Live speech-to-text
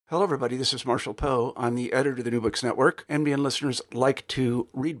Hello, everybody. This is Marshall Poe. I'm the editor of the New Books Network. NBN listeners like to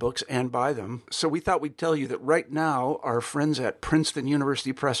read books and buy them. So we thought we'd tell you that right now, our friends at Princeton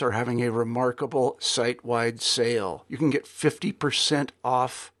University Press are having a remarkable site-wide sale. You can get 50%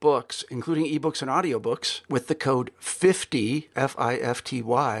 off books, including ebooks and audiobooks, with the code 50,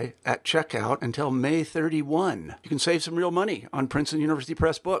 F-I-F-T-Y, at checkout until May 31. You can save some real money on Princeton University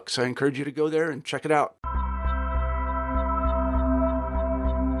Press books. I encourage you to go there and check it out.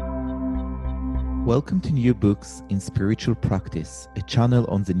 Welcome to New Books in Spiritual Practice, a channel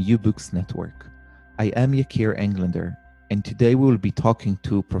on the New Books Network. I am Yakir Englander, and today we will be talking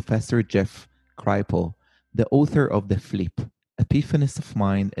to Professor Jeff Kripal, the author of The Flip, Epiphanes of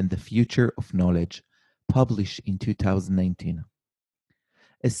Mind and the Future of Knowledge, published in 2019.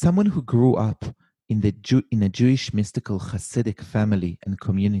 As someone who grew up in a Jewish mystical Hasidic family and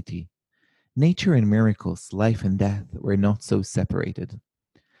community, nature and miracles, life and death were not so separated.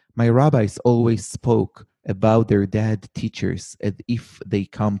 My rabbis always spoke about their dead teachers as if they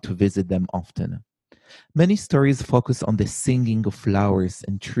come to visit them often. Many stories focus on the singing of flowers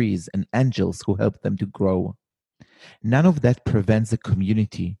and trees and angels who help them to grow. None of that prevents the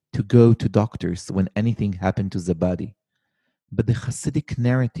community to go to doctors when anything happened to the body. But the Hasidic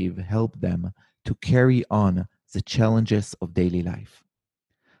narrative helped them to carry on the challenges of daily life.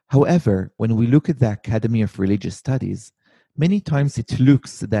 However, when we look at the Academy of Religious Studies, many times it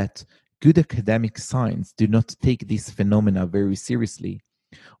looks that good academic science do not take these phenomena very seriously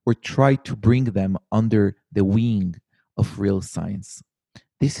or try to bring them under the wing of real science.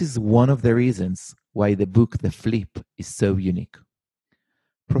 This is one of the reasons why the book The Flip is so unique.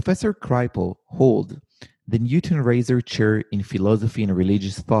 Professor Kripal holds the Newton Razor Chair in Philosophy and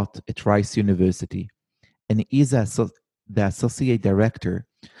Religious Thought at Rice University and is the Associate Director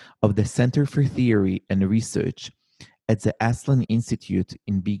of the Center for Theory and Research at the Aslan Institute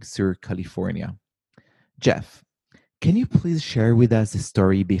in Big Sur, California. Jeff, can you please share with us the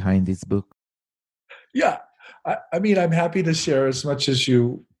story behind this book? Yeah, I mean, I'm happy to share as much as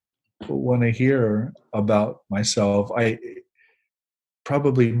you want to hear about myself. I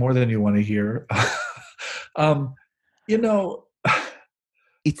probably more than you want to hear. You know,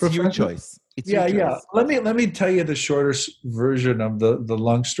 it's your choice. It's yeah, your yeah. choice. Let me tell you the shortest version of the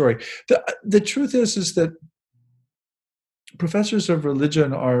long story. The truth is that professors of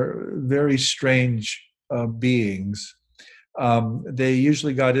religion are very strange beings. They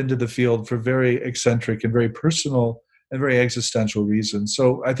usually got into the field for very eccentric and very personal and very existential reasons.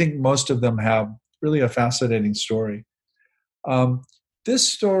 So I think most of them have really a fascinating story. This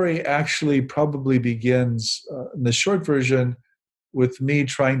story actually probably begins, in the short version, with me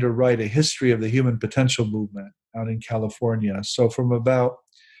trying to write a history of the human potential movement out in California. So from about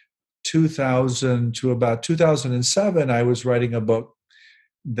 2000 to about 2007, I was writing a book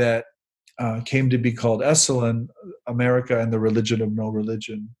that came to be called Esalen, America and the Religion of No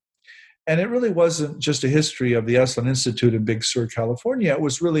Religion. And it really wasn't just a history of the Esalen Institute in Big Sur, California. It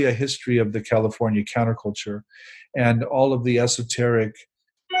was really a history of the California counterculture and all of the esoteric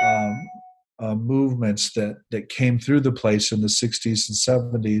movements that came through the place in the 60s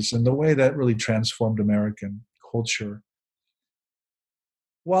and 70s and the way that really transformed American culture.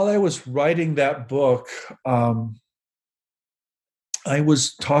 While I was writing that book, I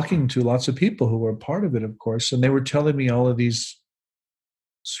was talking to lots of people who were part of it, of course, and they were telling me all of these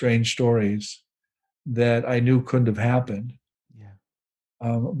strange stories that I knew couldn't have happened. Yeah.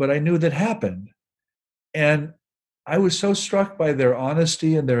 But I knew that happened. And I was so struck by their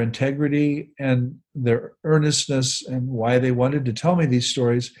honesty and their integrity and their earnestness and why they wanted to tell me these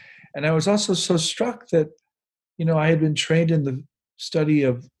stories. And I was also so struck that, I had been trained in the study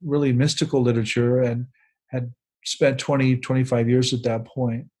of really mystical literature and had spent 20, 25 years at that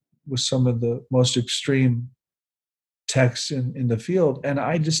point with some of the most extreme texts in the field. And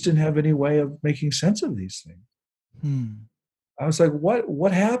I just didn't have any way of making sense of these things. I was like,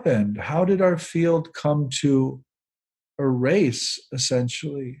 what happened? How did our field come to erase,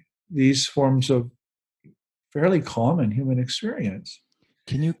 essentially, these forms of fairly common human experience?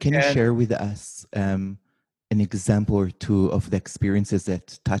 Can you share with us an example or two of the experiences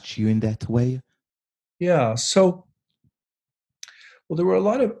that touch you in that way? Yeah. So, there were a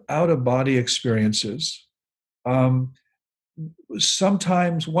lot of out-of-body experiences.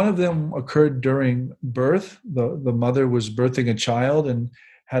 Sometimes one of them occurred during birth. The mother was birthing a child and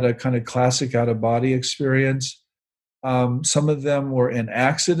had a kind of classic out-of-body experience. Some of them were in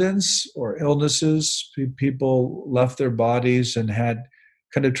accidents or illnesses. People left their bodies and had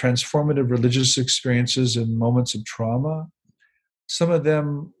kind of transformative religious experiences in moments of trauma. Some of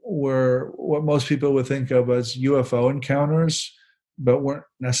them were what most people would think of as UFO encounters, but weren't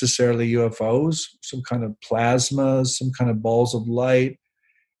necessarily UFOs, some kind of plasma, some kind of balls of light.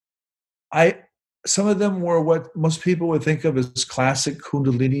 Some of them were what most people would think of as classic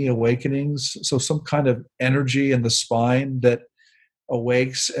Kundalini awakenings. So some kind of energy in the spine that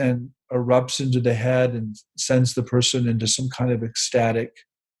awakes and erupts into the head and sends the person into some kind of ecstatic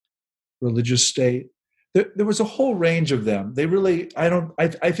religious state. There was a whole range of them. They really,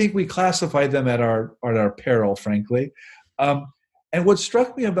 I think we classified them at our peril, frankly. And what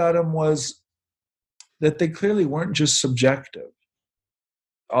struck me about them was that they clearly weren't just subjective.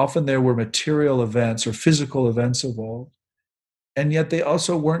 Often there were material events or physical events involved, and yet they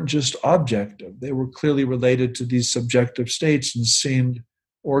also weren't just objective. They were clearly related to these subjective states and seemed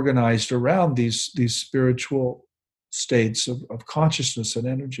organized around these spiritual states of consciousness and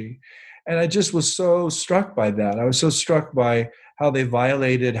energy. And I just was so struck by that. I was so struck by how they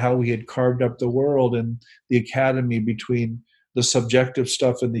violated how we had carved up the world and the academy between the subjective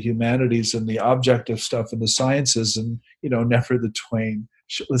stuff in the humanities and the objective stuff in the sciences, and never the twain.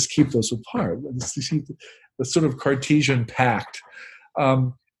 Let's keep those apart. Let's keep the sort of Cartesian pact.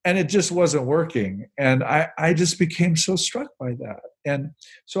 And it just wasn't working. And I just became so struck by that. And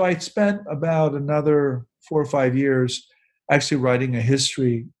so I spent about another 4 or 5 years actually writing a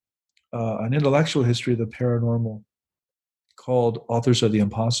history, an intellectual history of the paranormal called Authors of the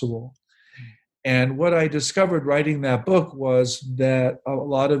Impossible. And what I discovered writing that book was that a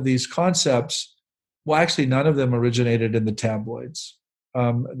lot of these concepts, well, actually none of them originated in the tabloids.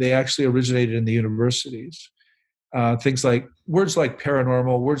 They actually originated in the universities. Things like words like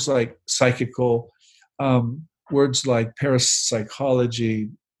paranormal, words like psychical, words like parapsychology,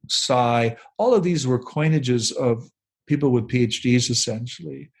 psi, all of these were coinages of people with PhDs,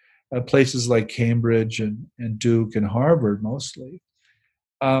 essentially, places like Cambridge and Duke and Harvard mostly.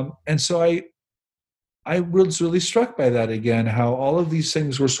 And so I was really struck by that again, how all of these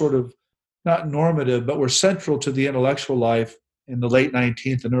things were sort of not normative, but were central to the intellectual life in the late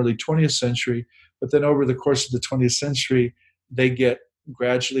 19th and early 20th century. But then over the course of the 20th century, they get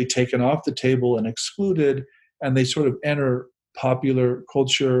gradually taken off the table and excluded, and they sort of enter popular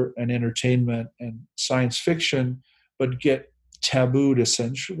culture and entertainment and science fiction, but get tabooed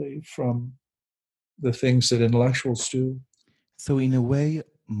essentially from the things that intellectuals do. So in a way,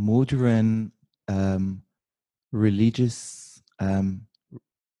 modern modern religions,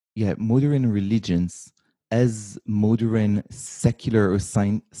 as modern secular or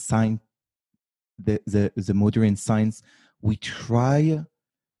the modern science, we try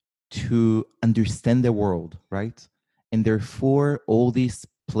to understand the world, right? And therefore, all these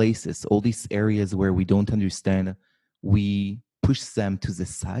places, all these areas where we don't understand, we push them to the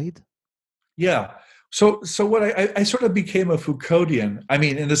side. Yeah. So what I sort of became a Foucauldian. I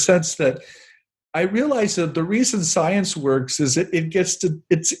mean, in the sense that I realized that the reason science works is it gets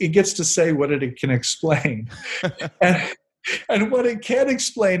to say what it can explain, and what it can't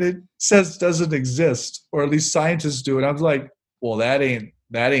explain, it says doesn't exist, or at least scientists do. And I was like, well, that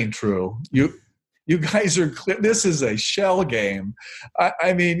ain't true. You guys are clear. This is a shell game.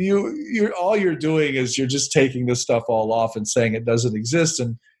 I mean, you're all you're doing is you're just taking this stuff all off and saying it doesn't exist,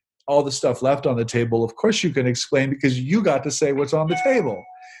 and all the stuff left on the table, of course you can explain because you got to say what's on the table.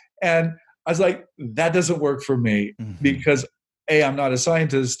 And I was like, that doesn't work for me, because A, I'm not a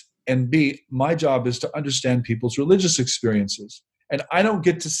scientist, and B, my job is to understand people's religious experiences. And I don't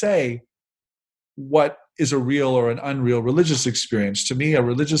get to say what is a real or an unreal religious experience. To me, a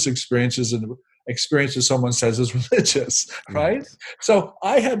religious experience is an experience that someone says is religious, right? Yes. So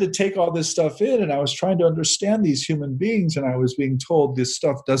I had to take all this stuff in, and I was trying to understand these human beings, and I was being told this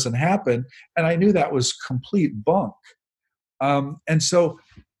stuff doesn't happen. And I knew that was complete bunk. And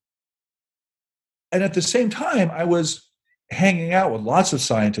at the same time, I was hanging out with lots of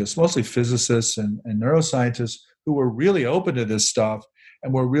scientists, mostly physicists and neuroscientists, who were really open to this stuff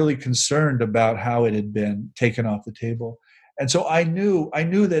and were really concerned about how it had been taken off the table. And so I knew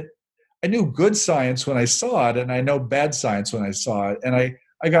good science when I saw it, and I know bad science when I saw it. And I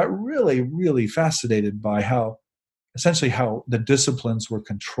got really, really fascinated by how the disciplines were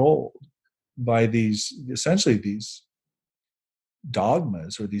controlled by these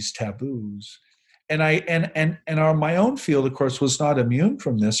dogmas or these taboos. And my own field, of course, was not immune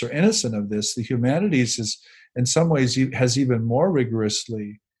from this or innocent of this. The humanities in some ways has even more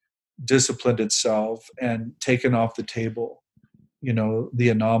rigorously disciplined itself and taken off the table, the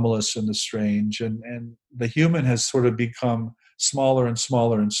anomalous and the strange, and the human has sort of become smaller and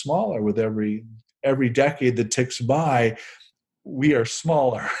smaller and smaller with every decade that ticks by. We are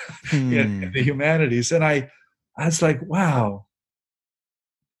smaller in the humanities. And I was like, wow,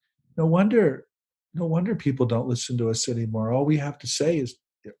 no wonder no wonder people don't listen to us anymore. All we have to say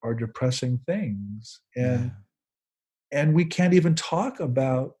are depressing things. And we can't even talk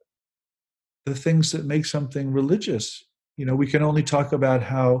about the things that make something religious. We can only talk about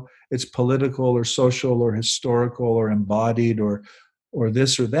how it's political or social or historical or embodied or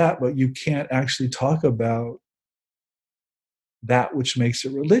this or that, but you can't actually talk about that which makes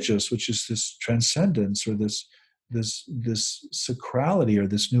it religious, which is this transcendence or this sacrality or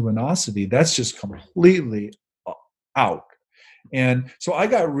this numinosity. That's just completely out. And so I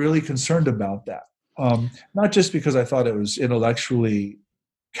got really concerned about that. Not just because I thought it was intellectually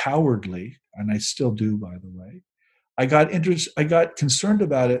cowardly, and I still do, by the way. I got concerned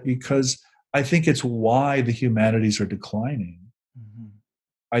about it because I think it's why the humanities are declining. Mm-hmm.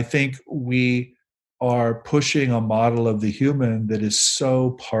 I think we are pushing a model of the human that is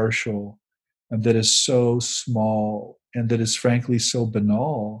so partial and that is so small and that is frankly so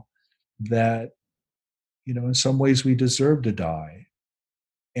banal that, in some ways we deserve to die.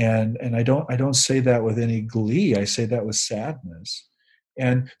 And I don't say that with any glee. I say that with sadness.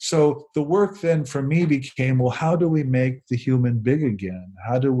 And so the work then for me became, well, how do we make the human big again?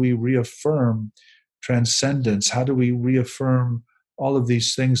 How do we reaffirm transcendence? How do we reaffirm all of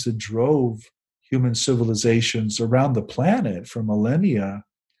these things that drove human civilizations around the planet for millennia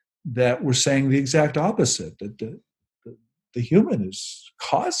that were saying the exact opposite, that the human is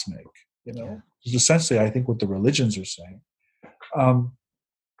cosmic, is essentially, I think, what the religions are saying.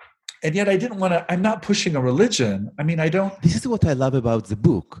 And yet I'm not pushing a religion. I mean, I don't. This is what I love about the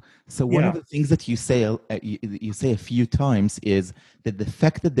book. So one of the things that you say a few times is that the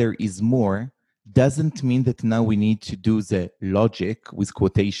fact that there is more doesn't mean that now we need to do the logic with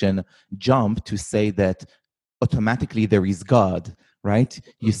quotation jump to say that automatically there is God, right?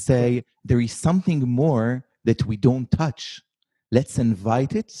 You say there is something more that we don't touch. Let's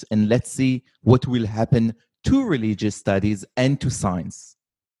invite it and let's see what will happen to religious studies and to science.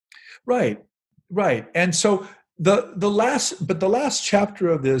 Right. And so the last chapter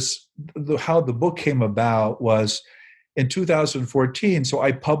of this, how the book came about was in 2014. So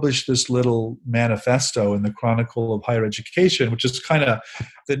I published this little manifesto in the Chronicle of Higher Education, which is kind of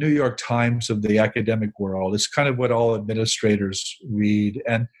the New York Times of the academic world. It's kind of what all administrators read.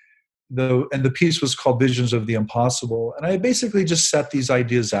 And the piece was called Visions of the Impossible. And I basically just set these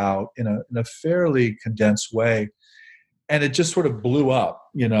ideas out in a fairly condensed way. And it just sort of blew up,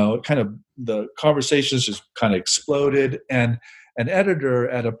 the conversations just kind of exploded. And an editor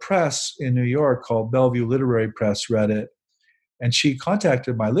at a press in New York called Bellevue Literary Press read it. And she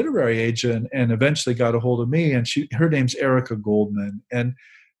contacted my literary agent and eventually got a hold of me. And her name's Erica Goldman. And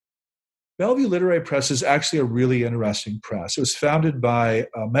Bellevue Literary Press is actually a really interesting press. It was founded by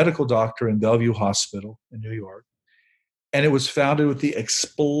a medical doctor in Bellevue Hospital in New York. And it was founded with the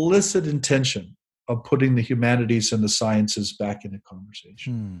explicit intention of putting the humanities and the sciences back in a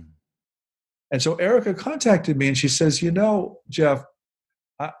conversation. And so Erica contacted me and she says, Jeff,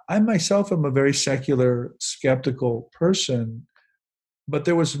 I myself am a very secular, skeptical person, but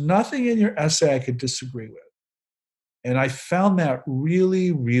there was nothing in your essay I could disagree with. And I found that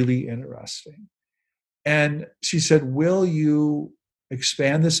really, really interesting. And she said, will you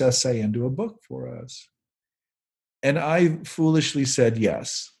expand this essay into a book for us? And I foolishly said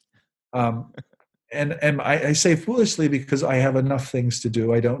yes. And I say foolishly because I have enough things to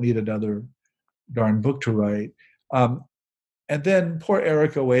do. I don't need another darn book to write. And then poor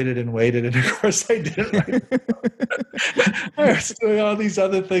Erica waited, and of course I didn't write. I was doing all these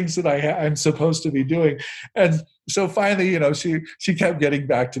other things that I'm supposed to be doing. And so finally, she kept getting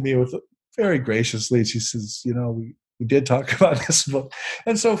back to me with very graciously. She says, we did talk about this book.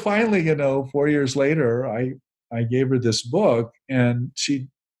 And so finally, 4 years later, I gave her this book, and she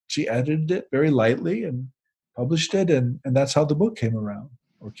edited it very lightly and published it. And that's how the book came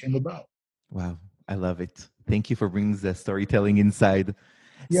about. Wow. I love it. Thank you for bringing the storytelling inside.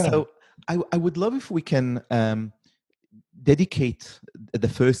 Yeah. So I would love if we can dedicate the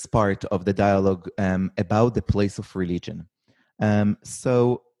first part of the dialogue about the place of religion.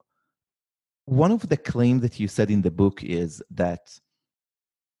 So one of the claims that you said in the book is that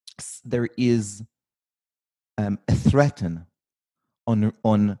there is a threat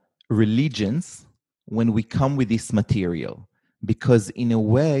on religions when we come with this material, because in a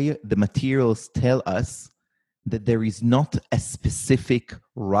way the materials tell us that there is not a specific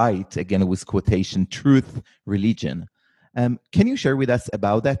right, again with quotation, truth religion. Can you share with us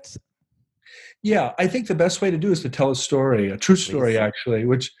about that? Yeah, I think the best way to do is to tell a story, a true story, actually,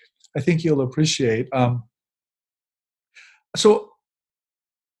 which I think you'll appreciate. So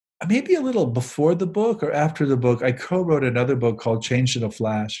maybe a little before the book or after the book, I co-wrote another book called Changed in a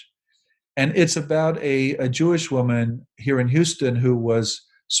Flash. And it's about a Jewish woman here in Houston who was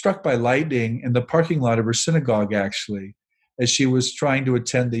struck by lightning in the parking lot of her synagogue, actually, as she was trying to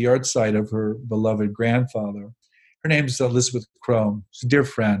attend the yahrzeit of her beloved grandfather. Her name's Elizabeth Crome. She's a dear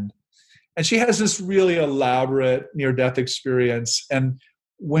friend. And she has this really elaborate near-death experience. And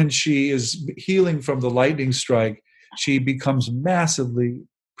when she is healing from the lightning strike, she becomes massively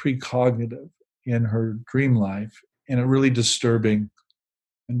precognitive in her dream life in a really disturbing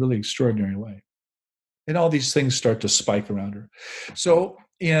and really extraordinary way. And all these things start to spike around her. So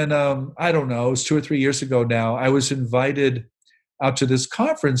in, I don't know, it was 2 or 3 years ago now, I was invited out to this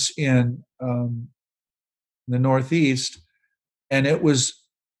conference in the Northeast, and it was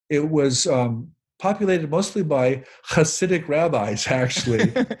populated mostly by Hasidic rabbis,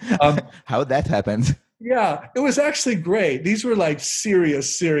 actually. How that happened? Yeah, it was actually great. These were like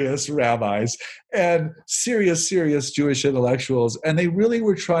serious rabbis and serious Jewish intellectuals. And they really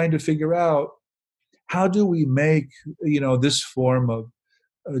were trying to figure out, how do we make, this form of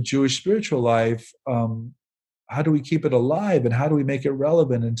Jewish spiritual life, how do we keep it alive, and how do we make it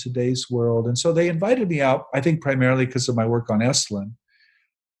relevant in today's world? And so they invited me out, I think primarily because of my work on Esalen.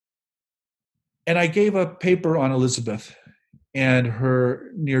 And I gave a paper on Elizabeth and her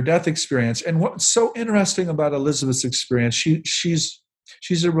near-death experience. And what's so interesting about Elizabeth's experience, she's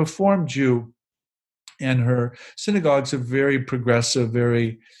a Reformed Jew, and her synagogue's a very progressive,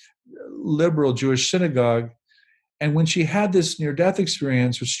 very liberal Jewish synagogue. And when she had this near-death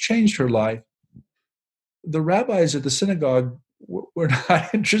experience, which changed her life, the rabbis at the synagogue were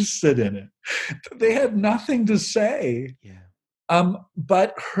not interested in it. They had nothing to say. Yeah.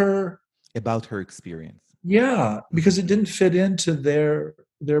 But about her experience. Yeah, because it didn't fit into their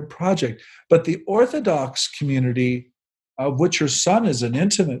project. But the Orthodox community, of which her son is an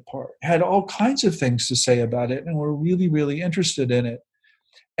intimate part, had all kinds of things to say about it and were really, really interested in it.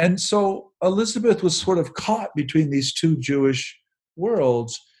 And so Elizabeth was sort of caught between these two Jewish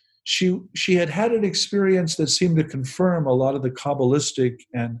worlds. She had had an experience that seemed to confirm a lot of the Kabbalistic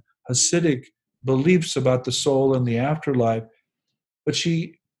and Hasidic beliefs about the soul and the afterlife, but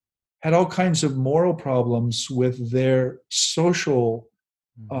she had all kinds of moral problems with their social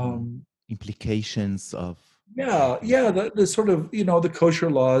implications of the sort of the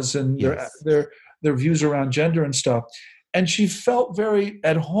kosher laws and their views around gender and stuff. And she felt very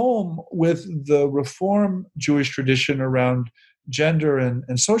at home with the Reform Jewish tradition around gender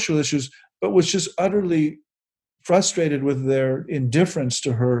and social issues, but was just utterly frustrated with their indifference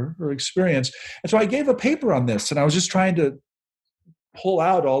to her experience. And so I gave a paper on this, and I was just trying to pull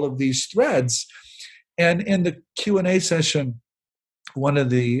out all of these threads. And in the Q&A session, one of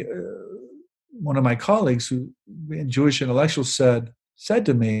my colleagues, who Jewish intellectual, said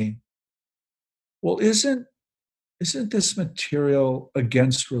to me, "Well, isn't this material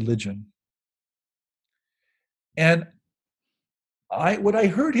against religion?" And what I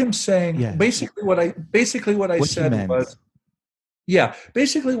heard him saying, basically what I said was,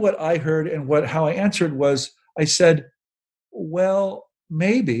 basically what I heard and how I answered was, I said, well,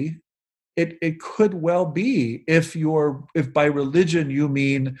 maybe it could well be if by religion you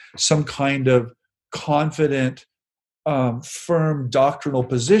mean some kind of confident, firm doctrinal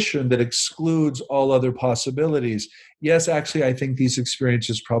position that excludes all other possibilities. Yes, actually, I think these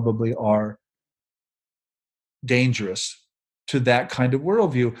experiences probably are dangerous to that kind of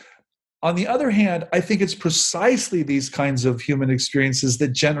worldview. On the other hand, I think it's precisely these kinds of human experiences that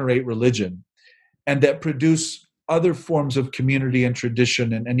generate religion and that produce other forms of community and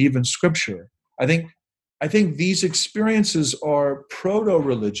tradition and even scripture. I think these experiences are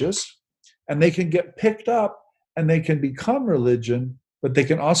proto-religious, and they can get picked up and they can become religion, but they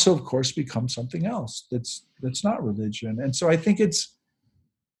can also, of course, become something else that's not religion. And so I think it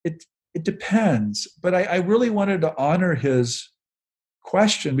depends. But I really wanted to honor his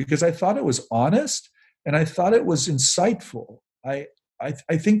question because I thought it was honest and I thought it was insightful.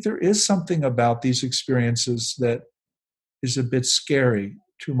 I think there is something about these experiences that is a bit scary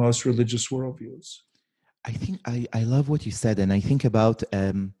to most religious worldviews. I think I love what you said, and I think about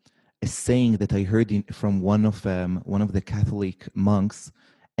a saying that I heard from one of the Catholic monks,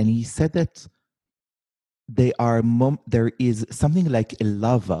 and he said that there is something like a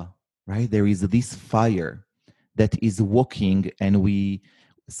lava, right? There is this fire that is walking, and we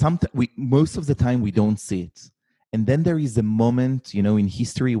most of the time we don't see it. And then there is a moment, in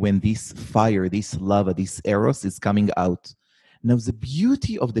history when this fire, this lava, this eros is coming out. Now, the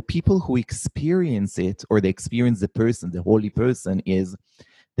beauty of the people who experience it, or they experience the holy person, is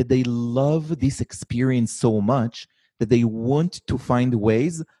that they love this experience so much that they want to find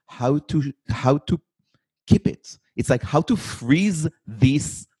ways how to keep it. It's like how to freeze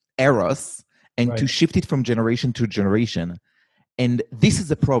this eros and to Right. shift it from generation to generation. And this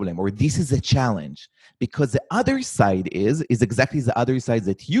is a problem, or this is a challenge, because the other side is exactly the other side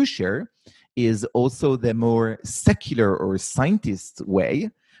that you share, is also the more secular or scientist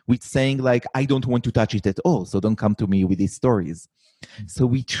way, with saying like, I don't want to touch it at all, so don't come to me with these stories. So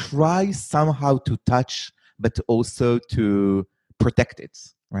we try somehow to touch, but also to protect it,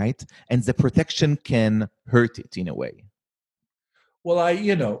 right? And the protection can hurt it in a way. Well,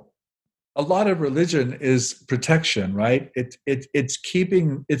 a lot of religion is protection, right? It's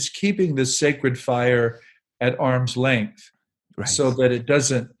keeping this sacred fire at arm's length, Right. so that it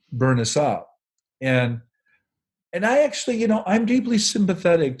doesn't burn us up. And I actually, I'm deeply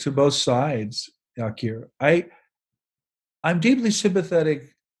sympathetic to both sides, Yakir. I'm deeply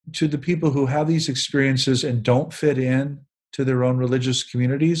sympathetic to the people who have these experiences and don't fit in to their own religious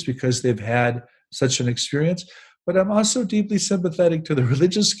communities because they've had such an experience. But I'm also deeply sympathetic to the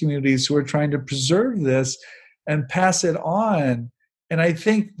religious communities who are trying to preserve this and pass it on. And I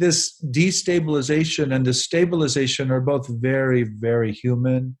think this destabilization and the stabilization are both very, very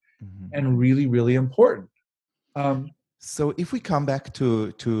human and really, really important. So if we come back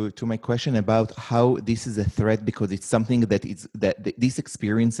to my question about how this is a threat, because it's something that these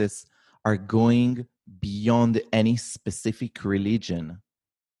experiences are going beyond any specific religion.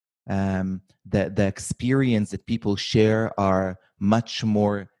 The experience that people share are much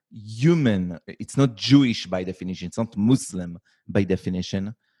more human. It's not Jewish by definition. It's not Muslim by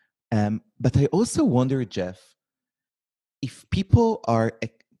definition. But I also wonder, Jeff, if people are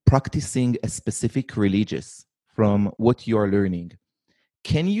practicing a specific religious from what you are learning,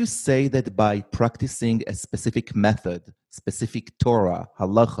 can you say that by practicing a specific method, specific Torah,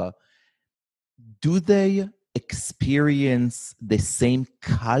 halacha, do they experience the same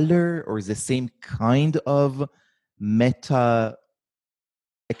color or the same kind of meta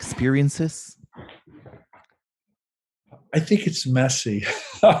experiences? I think it's messy.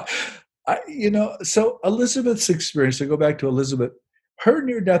 So Elizabeth's experience, to go back to Elizabeth, her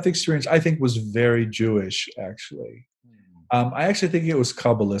near-death experience, I think, was very Jewish, actually. I actually think it was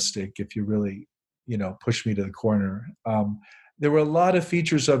Kabbalistic, if you really, push me to the corner. There were a lot of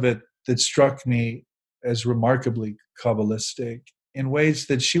features of it that struck me as remarkably Kabbalistic in ways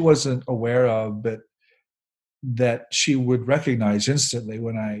that she wasn't aware of, but that she would recognize instantly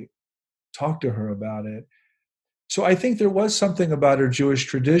when I talked to her about it. So I think there was something about her Jewish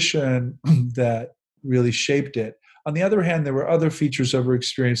tradition that really shaped it. On the other hand, there were other features of her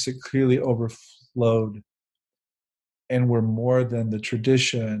experience that clearly overflowed and were more than the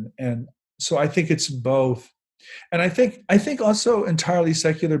tradition. And so I think it's both. And I think also entirely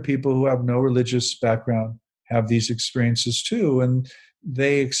secular people who have no religious background have these experiences too. And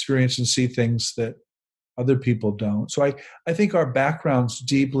they experience and see things that other people don't. So I think our backgrounds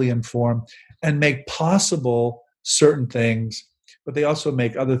deeply inform and make possible certain things, but they also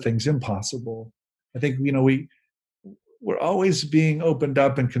make other things impossible. I think, we're always being opened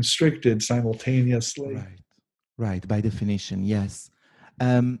up and constricted simultaneously. Right, by definition, yes.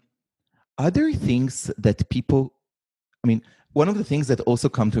 Other things that people, one of the things that also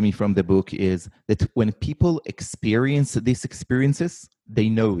come to me from the book is that when people experience these experiences, they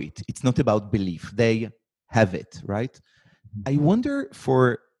know it. It's not about belief. They have it, right? I wonder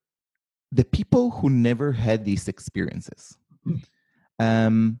for the people who never had these experiences,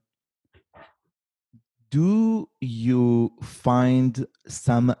 do you find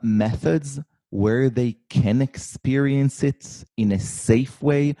some methods where they can experience it in a safe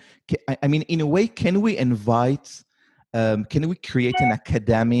way? In a way, can we invite, can we create an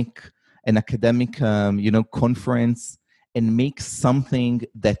academic conference and make something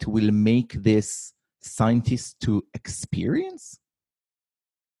that will make this scientists to experience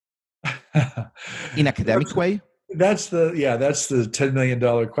in academic way? That's the $10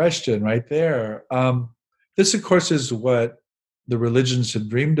 million question right there. This, of course, is what the religions have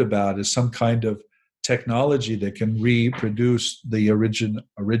dreamed about, is some kind of technology that can reproduce the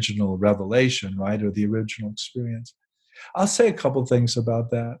original revelation, right, or the original experience. I'll say a couple things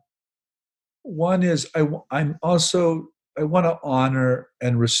about that. One is I want to honor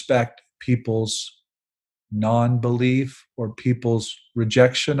and respect people's non-belief or people's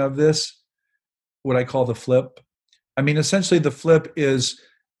rejection of this, what I call the flip. Essentially, the flip is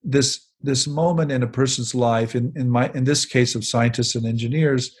this moment in a person's life, in this case of scientists and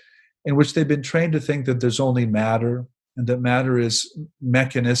engineers, in which they've been trained to think that there's only matter, and that matter is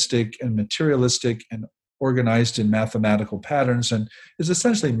mechanistic and materialistic and organized in mathematical patterns and is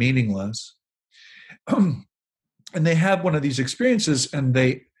essentially meaningless. And they have one of these experiences, and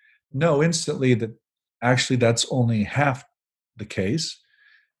they know instantly that actually that's only half the case.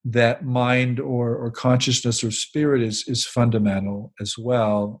 that mind or consciousness or spirit is fundamental as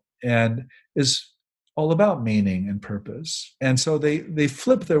well, and is all about meaning and purpose. And so they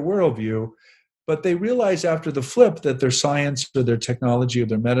flip their worldview, but they realize after the flip that their science or their technology or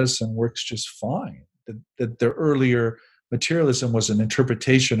their medicine works just fine. That their earlier materialism was an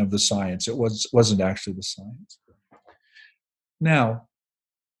interpretation of the science. It wasn't actually the science. Now,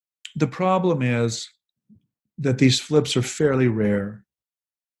 the problem is that these flips are fairly rare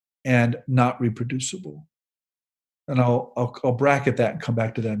and not reproducible. And I'll bracket that and come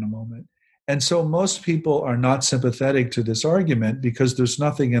back to that in a moment. And so most people are not sympathetic to this argument because there's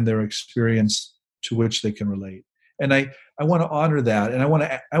nothing in their experience to which they can relate. And I want to honor that.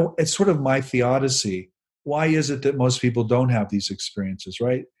 And it's sort of my theodicy. Why is it that most people don't have these experiences,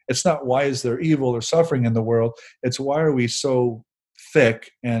 right? It's not why is there evil or suffering in the world. It's why are we so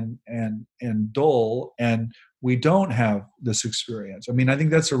thick and dull and we don't have this experience. I mean, I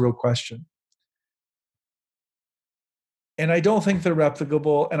think that's a real question. And I don't think they're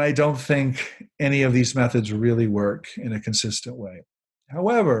replicable, and I don't think any of these methods really work in a consistent way.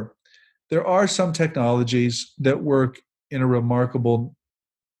 However, there are some technologies that work in a remarkable,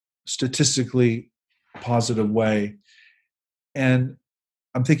 statistically positive way. And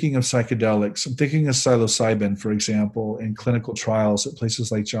I'm thinking of psychedelics. I'm thinking of psilocybin, for example, in clinical trials at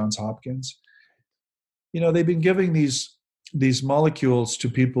places like Johns Hopkins. They've been giving these molecules to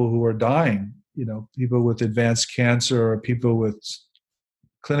people who are dying, people with advanced cancer or people with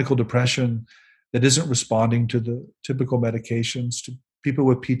clinical depression that isn't responding to the typical medications, to people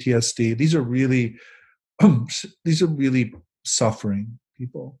with PTSD. These are really suffering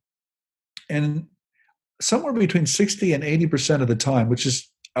people. And somewhere between 60 and 80% of the time, which is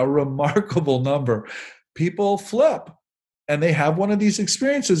a remarkable number, people flip and they have one of these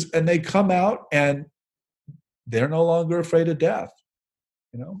experiences and they come out and they're no longer afraid of death.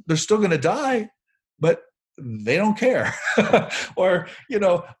 They're still going to die, but they don't care. Or,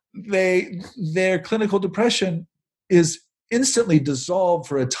 their clinical depression is instantly dissolved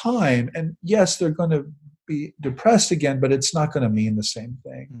for a time. And yes, they're going to be depressed again, but it's not going to mean the same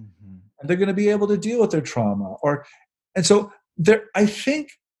thing. Mm-hmm. And they're going to be able to deal with their trauma. And so I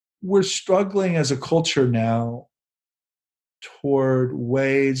think we're struggling as a culture now toward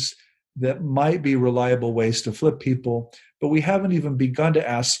ways that might be reliable ways to flip people, but we haven't even begun to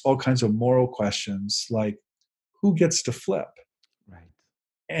ask all kinds of moral questions like who gets to flip? Right.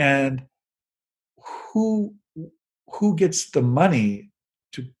 And who gets the money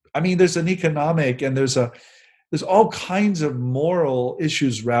to, there's an economic and there's all kinds of moral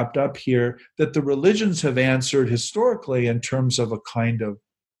issues wrapped up here that the religions have answered historically in terms of a kind of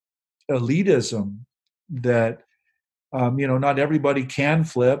elitism that not everybody can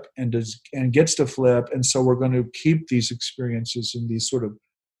flip and gets to flip, and so we're going to keep these experiences in these sort of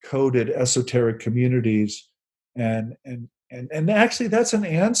coded esoteric communities, and actually that's an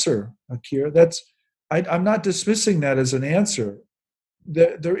answer, Akira. I'm not dismissing that as an answer.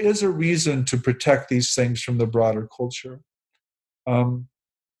 There is a reason to protect these things from the broader culture.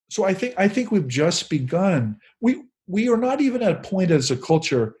 So I think we've just begun. We are not even at a point as a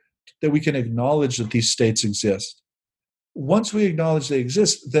culture that we can acknowledge that these states exist. Once we acknowledge they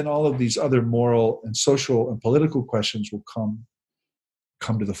exist, then all of these other moral and social and political questions will come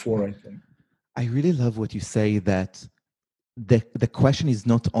to the fore, I think. I really love what you say, that the question is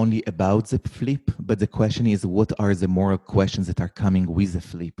not only about the flip, but the question is what are the moral questions that are coming with the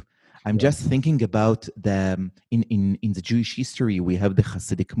flip. I'm just thinking about in the Jewish history, we have the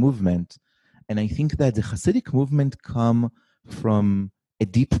Hasidic movement. And I think that the Hasidic movement come from a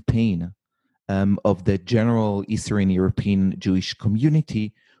deep pain of the general Eastern European Jewish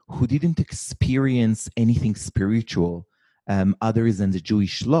community who didn't experience anything spiritual other than the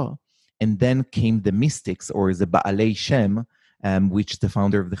Jewish law. And then came the mystics, or the Baalei Shem, which the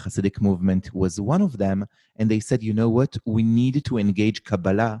founder of the Hasidic movement was one of them. And they said, you know what? We need to engage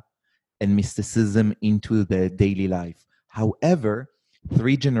Kabbalah and mysticism into the daily life. However,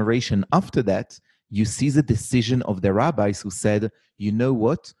 3 generations after that, you see the decision of the rabbis who said, you know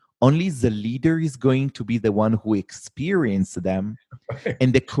what? Only the leader is going to be the one who experiences them,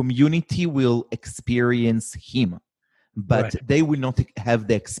 and the community will experience him, but they will not have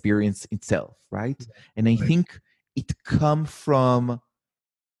the experience itself, right? And I think it comes from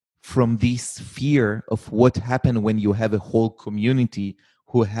this fear of what happened when you have a whole community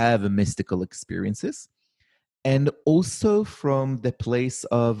who have mystical experiences, and also from the place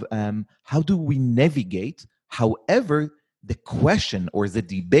of how do we navigate. However, the question or the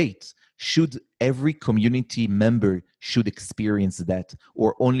debate, should every community member should experience that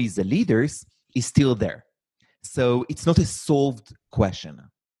or only the leaders, is still there. So it's not a solved question.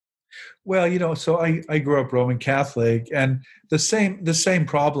 Well, so I grew up Roman Catholic, and the same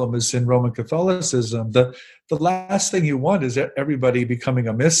problem is in Roman Catholicism. The last thing you want is everybody becoming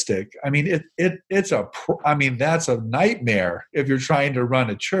a mystic. I mean, that's a nightmare if you're trying to run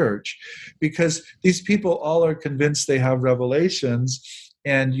a church, because these people all are convinced they have revelations,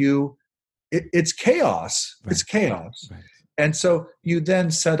 and it's chaos. Right. It's chaos. Right. And so you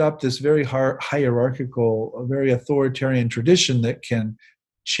then set up this very hierarchical, very authoritarian tradition that can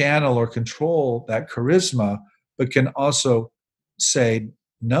channel or control that charisma, but can also say,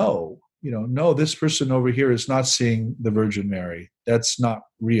 no, no, this person over here is not seeing the Virgin Mary. That's not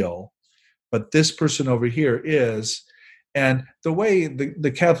real. But this person over here is. And the way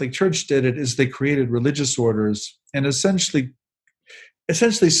the Catholic Church did it is they created religious orders and essentially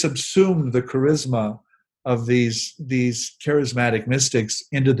subsumed the charisma of these charismatic mystics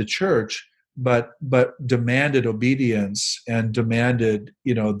into the church, but demanded obedience and demanded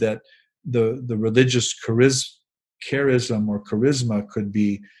that the religious charism or charisma could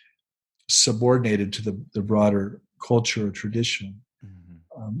be subordinated to the broader culture or tradition.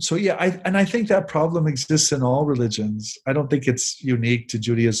 So yeah, I think that problem exists in all religions. I don't think it's unique to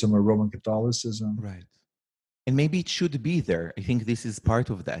Judaism or Roman Catholicism. Right. And maybe it should be there. I think this is part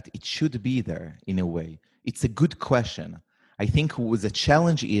of that. It should be there in a way. It's a good question. I think the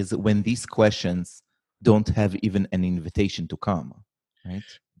challenge is when these questions don't have even an invitation to come, right?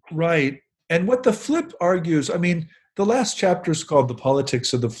 Right. And what the flip argues, I mean, the last chapter is called The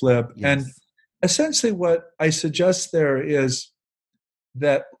Politics of the Flip. Yes. And essentially what I suggest there is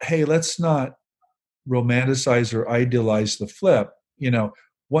that, hey, let's not romanticize or idealize the flip.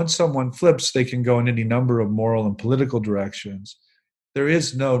 Once someone flips, they can go in any number of moral and political directions. There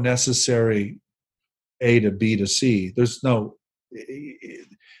is no necessary A to B to C. There's no,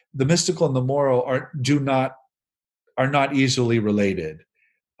 the mystical and the moral are not easily related.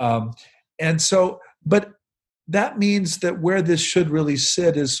 And so, but that means that where this should really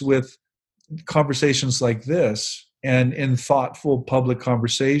sit is with conversations like this, and in thoughtful public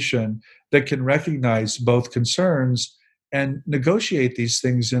conversation that can recognize both concerns and negotiate these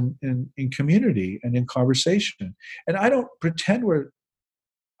things in community and in conversation. And I don't pretend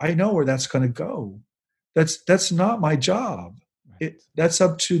I know where that's going to go. That's not my job. That's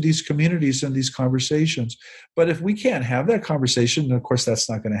up to these communities and these conversations. But if we can't have that conversation, then of course that's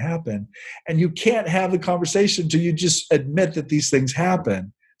not going to happen. And you can't have the conversation until you just admit that these things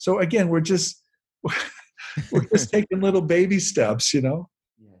happen. So again, we're just taking little baby steps,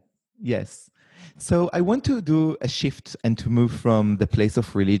 Yes. So I want to do a shift and to move from the place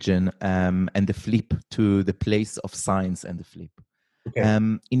of religion and the flip to the place of science and the flip. Okay.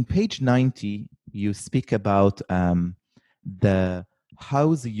 In page 90, you speak about how the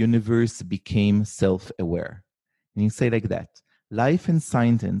universe became self-aware. And you say like that: life and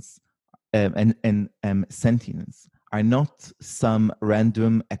science and sentience are not some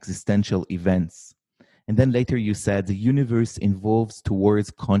random existential events. And then later you said the universe evolves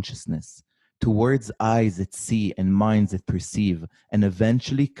towards consciousness, towards eyes that see and minds that perceive, and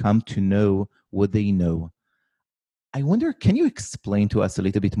eventually come to know what they know. I wonder, can you explain to us a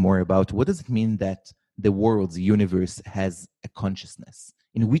little bit more about what does it mean that the world, the universe, has a consciousness?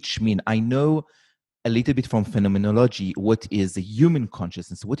 In which mean, I know a little bit from phenomenology what is a human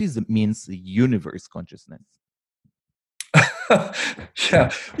consciousness. What means the universe consciousness? Yeah,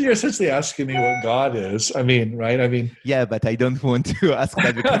 you're essentially asking me what God is. Right? Yeah, but I don't want to ask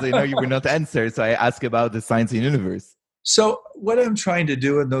that because I know you will not answer. So I ask about the science and universe. So what I'm trying to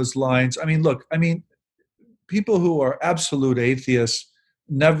do in those lines, people who are absolute atheists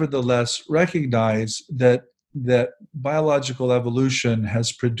nevertheless recognize that biological evolution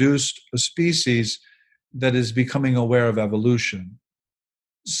has produced a species that is becoming aware of evolution.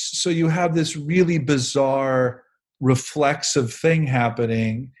 So you have this really bizarre reflexive thing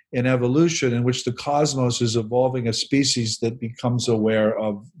happening in evolution in which the cosmos is evolving a species that becomes aware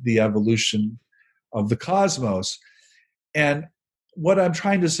of the evolution of the cosmos. And what I'm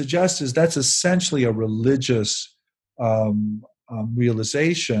trying to suggest is that's essentially a religious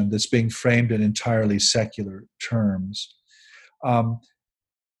realization that's being framed in entirely secular terms. The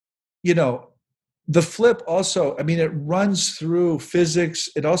flip also, it runs through physics.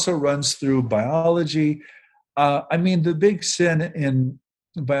 It also runs through biology. The big sin in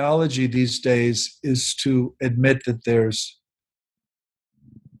biology these days is to admit that there's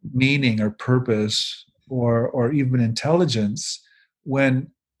meaning or purpose or even intelligence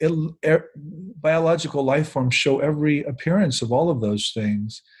when biological life forms show every appearance of all of those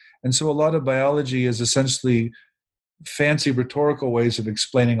things. And so a lot of biology is essentially fancy rhetorical ways of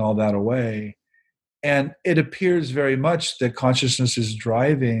explaining all that away. And it appears very much that consciousness is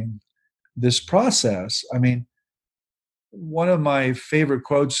driving this process. I mean, one of my favorite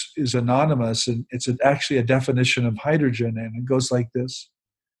quotes is anonymous, and it's actually a definition of hydrogen, and it goes like this: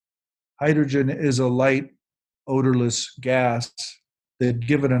 hydrogen is a light, odorless gas that,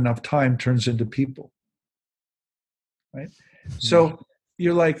 given enough time, turns into people. Right? So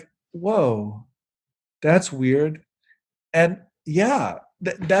you're like, whoa, that's weird. And yeah,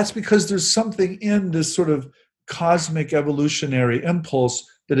 that's because there's something in this sort of cosmic evolutionary impulse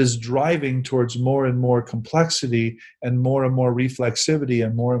that is driving towards more and more complexity and more reflexivity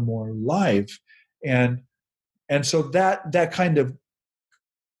and more life. And so that kind of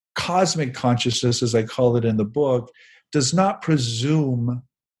cosmic consciousness, as I call it in the book, does not presume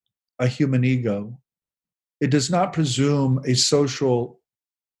a human ego. It does not presume a social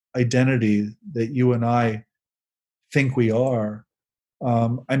identity that you and I think we are.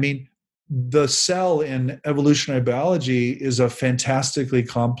 I mean, the cell in evolutionary biology is a fantastically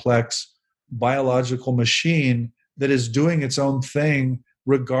complex biological machine that is doing its own thing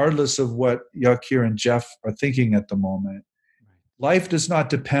regardless of what Yakir and Jeff are thinking at the moment. Life does not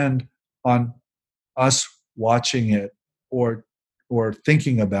depend on us watching it or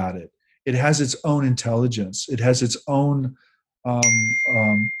thinking about it. It has its own intelligence. It has its own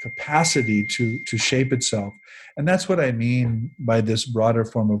capacity to shape itself. And that's what I mean by this broader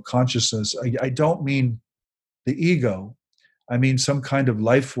form of consciousness. I don't mean the ego. I mean some kind of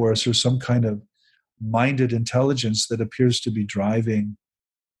life force or some kind of minded intelligence that appears to be driving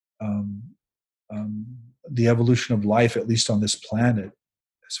the evolution of life, at least on this planet,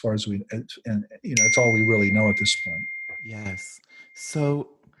 as far as and it's all we really know at this point. Yes. So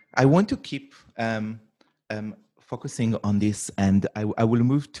I want to keep focusing on this, and I will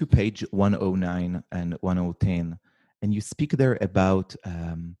move to page 109 and 110. And you speak there about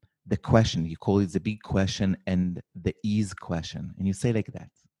the question. You call it the big question and the is question. And you say like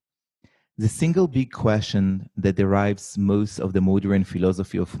that: the single big question that derives most of the modern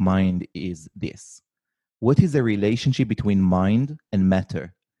philosophy of mind is this: what is the relationship between mind and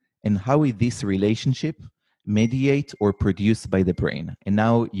matter? And how is this relationship mediated or produced by the brain? And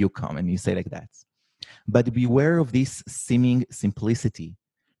now you come and you say like that: but beware of this seeming simplicity.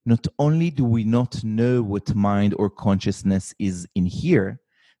 Not only do we not know what mind or consciousness is in here,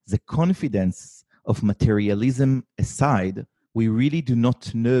 the confidence of materialism aside, we really do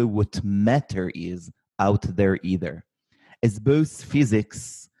not know what matter is out there either. As both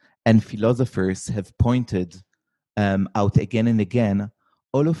physics and philosophers have pointed out again and again,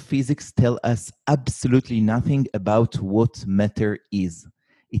 all of physics tell us absolutely nothing about what matter is.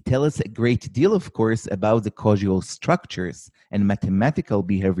 It tells us a great deal, of course, about the causal structures and mathematical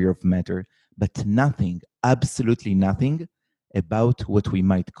behavior of matter, but nothing, absolutely nothing, about what we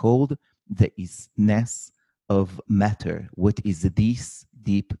might call the isness of matter, what is this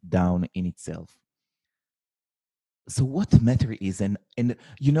deep down in itself. So what matter is, and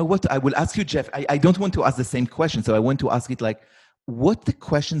you know what, I will ask you, Jeff, I don't want to ask the same question, so I want to ask it like, what the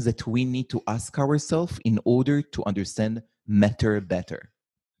questions that we need to ask ourselves in order to understand matter better?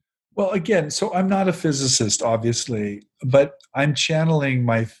 Well, again, so I'm not a physicist, obviously, but I'm channeling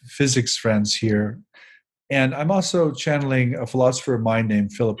my physics friends here. And I'm also channeling a philosopher of mind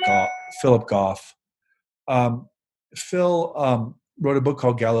named Philip Goff. Phil wrote a book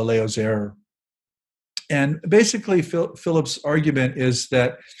called Galileo's Error. And basically, Philip's argument is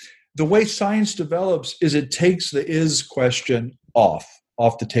that the way science develops is it takes the is question off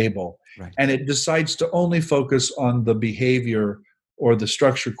the table. Right. And it decides to only focus on the behavior or the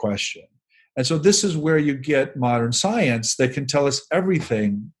structure question. And so this is where you get modern science that can tell us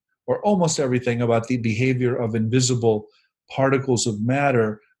everything or almost everything about the behavior of invisible particles of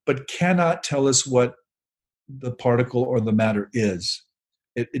matter, but cannot tell us what the particle or the matter is.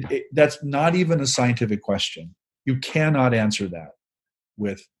 That's not even a scientific question. You cannot answer that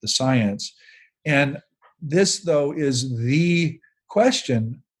with the science. And this, though, is the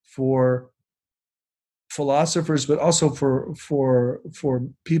question for philosophers, but also for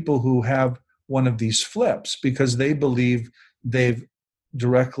people who have one of these flips, because they believe they've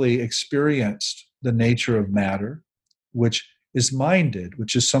directly experienced the nature of matter, which is minded,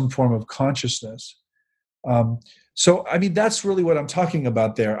 which is some form of consciousness. So, I mean, that's really what I'm talking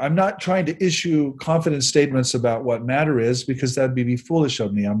about there. I'm not trying to issue confident statements about what matter is, because that'd be foolish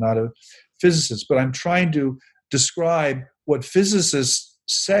of me. I'm not a physicist, but I'm trying to describe what physicists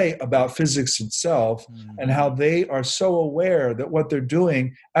say about physics itself and how they are so aware that what they're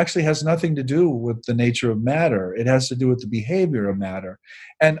doing actually has nothing to do with the nature of matter. It has to do with the behavior of matter.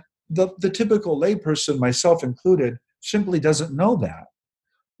 And the typical layperson, myself included, simply doesn't know that.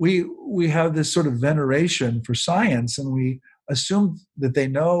 we have this sort of veneration for science, and we assume that they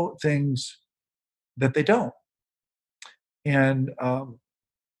know things that they don't. And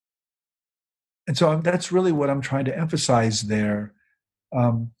so that's really what I'm trying to emphasize there.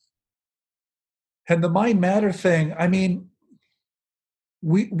 And the mind matter thing, I mean,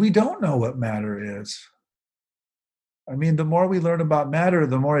 we don't know what matter is. I mean, the more we learn about matter,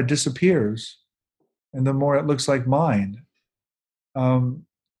 the more it disappears, and the more it looks like mind.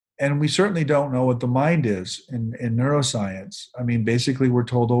 And we certainly don't know what the mind is in neuroscience. I mean, basically, we're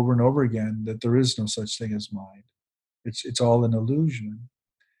told over and over again that there is no such thing as mind. It's all an illusion.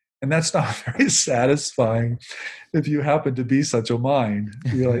 And that's not very satisfying if you happen to be such a mind.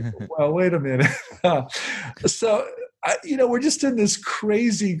 You're like, well, wait a minute. So, we're just in this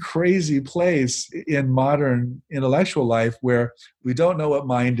crazy, crazy place in modern intellectual life where we don't know what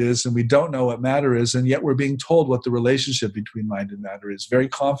mind is and we don't know what matter is, and yet we're being told what the relationship between mind and matter is very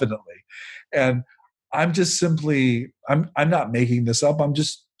confidently. And I'm just simply, I'm not making this up. I'm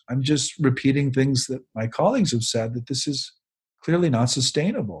just repeating things that my colleagues have said, that this is clearly not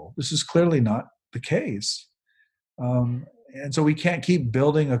sustainable. This is clearly not the case. And so we can't keep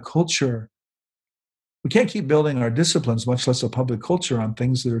building a culture. We can't keep building our disciplines, much less a public culture, on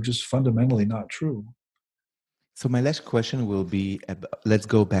things that are just fundamentally not true. So my last question will be, let's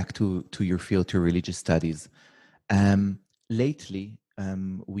go back to your field, to religious studies. Lately,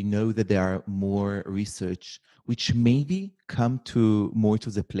 we know that there are more research which maybe come more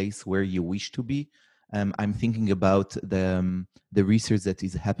to the place where you wish to be. I'm thinking about the research that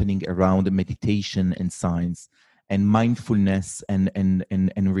is happening around meditation and science and mindfulness and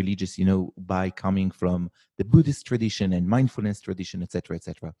religious, by coming from the Buddhist tradition and mindfulness tradition, etc.,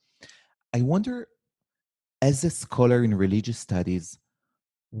 etc. I wonder, as a scholar in religious studies,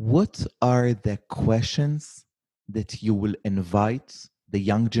 what are the questions that you will invite the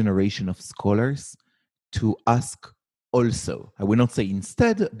young generation of scholars to ask also? I will not say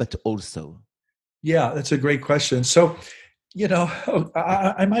instead, but also. Yeah, that's a great question. So,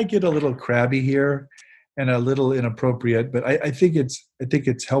 I might get a little crabby here and a little inappropriate, but I think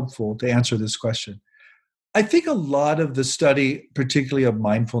it's helpful to answer this question. I think a lot of the study, particularly of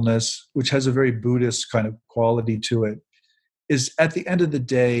mindfulness, which has a very Buddhist kind of quality to it, is at the end of the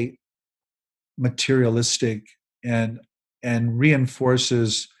day materialistic and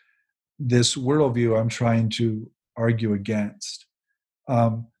reinforces this worldview I'm trying to argue against.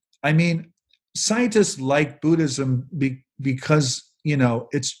 I mean, scientists like Buddhism because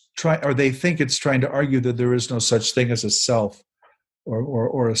they think it's trying to argue that there is no such thing as a self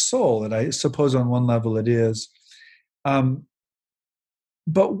or a soul, and I suppose on one level it is.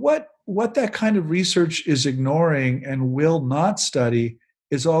 But what that kind of research is ignoring and will not study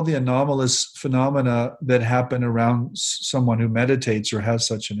is all the anomalous phenomena that happen around someone who meditates or has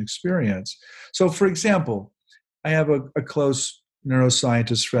such an experience. So, for example, I have a close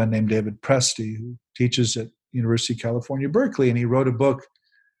neuroscientist friend named David Presti, who teaches at University of California, Berkeley, and he wrote a book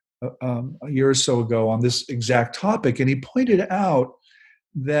a year or so ago on this exact topic, and he pointed out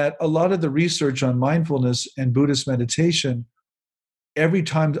that a lot of the research on mindfulness and Buddhist meditation, every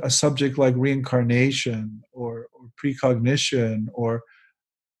time a subject like reincarnation or precognition or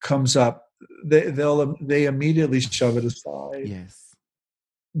comes up, they immediately shove it aside. Yes.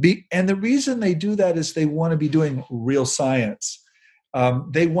 And the reason they do that is they want to be doing real science.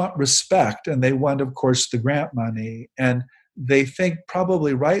 They want respect, and they want, of course, the grant money. And they think,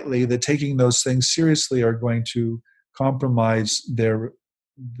 probably rightly, that taking those things seriously are going to compromise their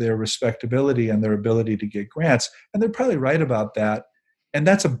respectability and their ability to get grants. And they're probably right about that. And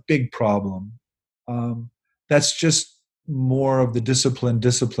that's a big problem. That's just more of the disciplining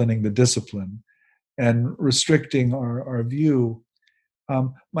the discipline and restricting our view.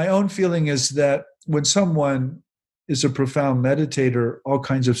 My own feeling is that when someone is a profound meditator, all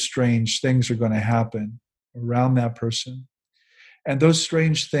kinds of strange things are going to happen around that person. And those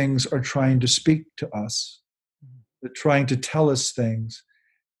strange things are trying to speak to us. They're trying to tell us things.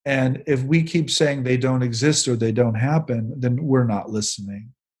 And if we keep saying they don't exist or they don't happen, then we're not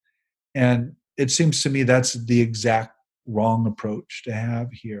listening. And it seems to me that's the exact wrong approach to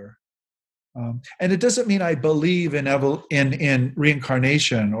have here. And it doesn't mean I believe in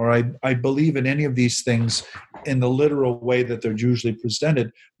reincarnation, or I believe in any of these things in the literal way that they're usually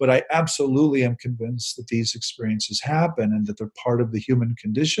presented, but I absolutely am convinced that these experiences happen and that they're part of the human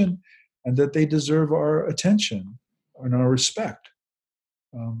condition and that they deserve our attention and our respect.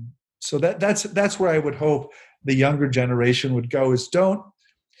 So that's where I would hope the younger generation would go, is don't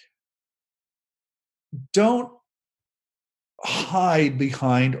hide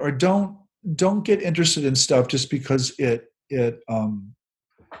behind, or don't get interested in stuff just because it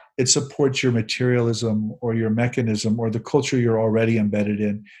it supports your materialism or your mechanism or the culture you're already embedded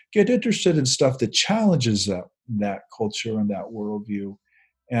in. Get interested in stuff that challenges that culture and that worldview,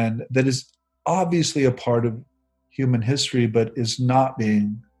 and that is obviously a part of human history, but is not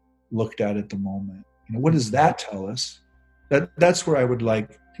being looked at the moment. What does that tell us? That's where I would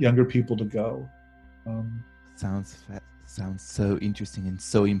like younger people to go. Sounds so interesting and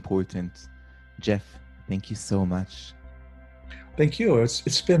so important. Jeff, thank you so much. Thank you.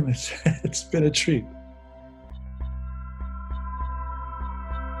 It's been a treat.